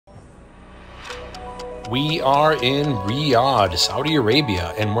We are in Riyadh, Saudi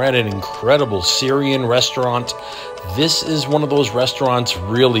Arabia, and we're at an incredible Syrian restaurant. This is one of those restaurants,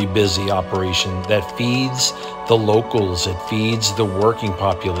 really busy operation that feeds the locals, it feeds the working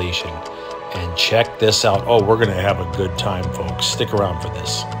population. And check this out. Oh, we're gonna have a good time, folks. Stick around for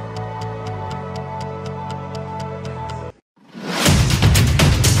this.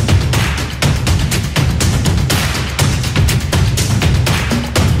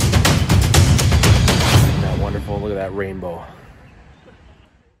 Look at that rainbow.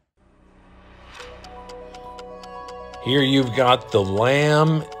 Here you've got the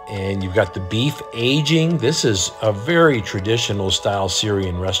lamb and you've got the beef aging. This is a very traditional style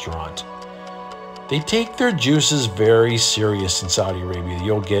Syrian restaurant. They take their juices very serious in Saudi Arabia.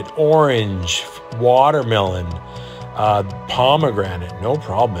 You'll get orange, watermelon, pomegranate, no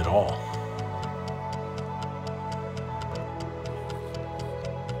problem at all.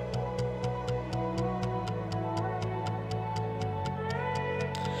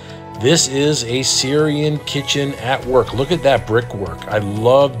 This is a Syrian kitchen at work. Look at that brickwork. I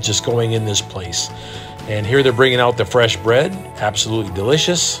love just going in this place. And here they're bringing out the fresh bread. Absolutely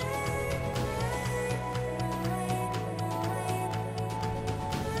delicious.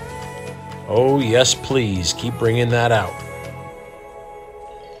 Oh, yes, please. Keep bringing that out.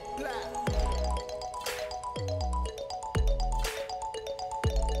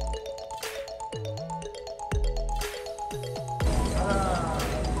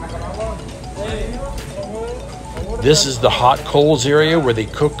 This is the hot coals area where they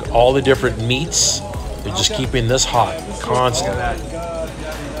cook all the different meats. They're just keeping this hot constantly.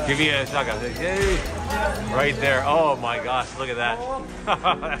 Give me a second. Right there. Oh my gosh, look at that.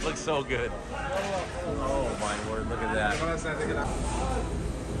 That looks so good. Oh my word, look at that.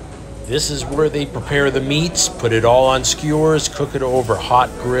 This is where they prepare the meats, put it all on skewers, cook it over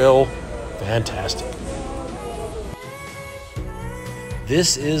hot grill. Fantastic.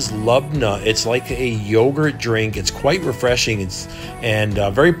 This is labna. It's like a yogurt drink. It's quite refreshing. And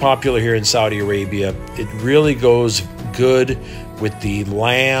very popular here in Saudi Arabia. It really goes good with the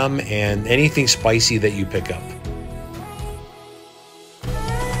lamb and anything spicy that you pick up.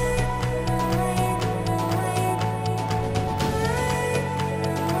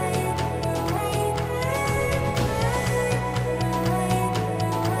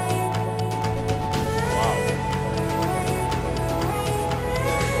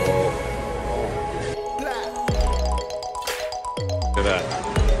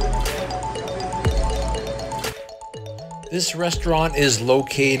 This restaurant is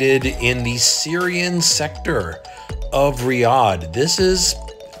located in the Syrian sector of Riyadh. This is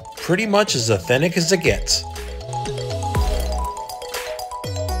pretty much as authentic as it gets.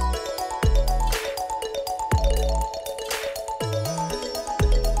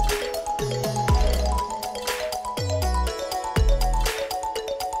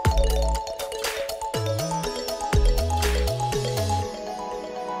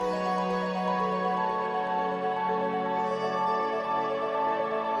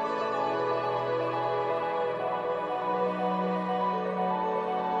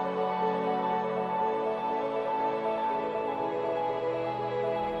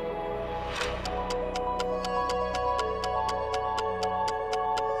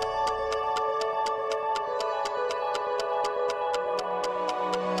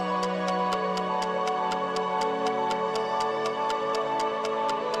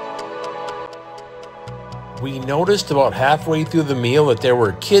 We noticed about halfway through the meal that there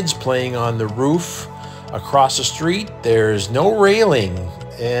were kids playing on the roof across the street. There's no railing,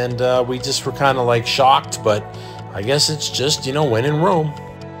 and we just were kind of like shocked, but I guess it's just, you know, when in Rome.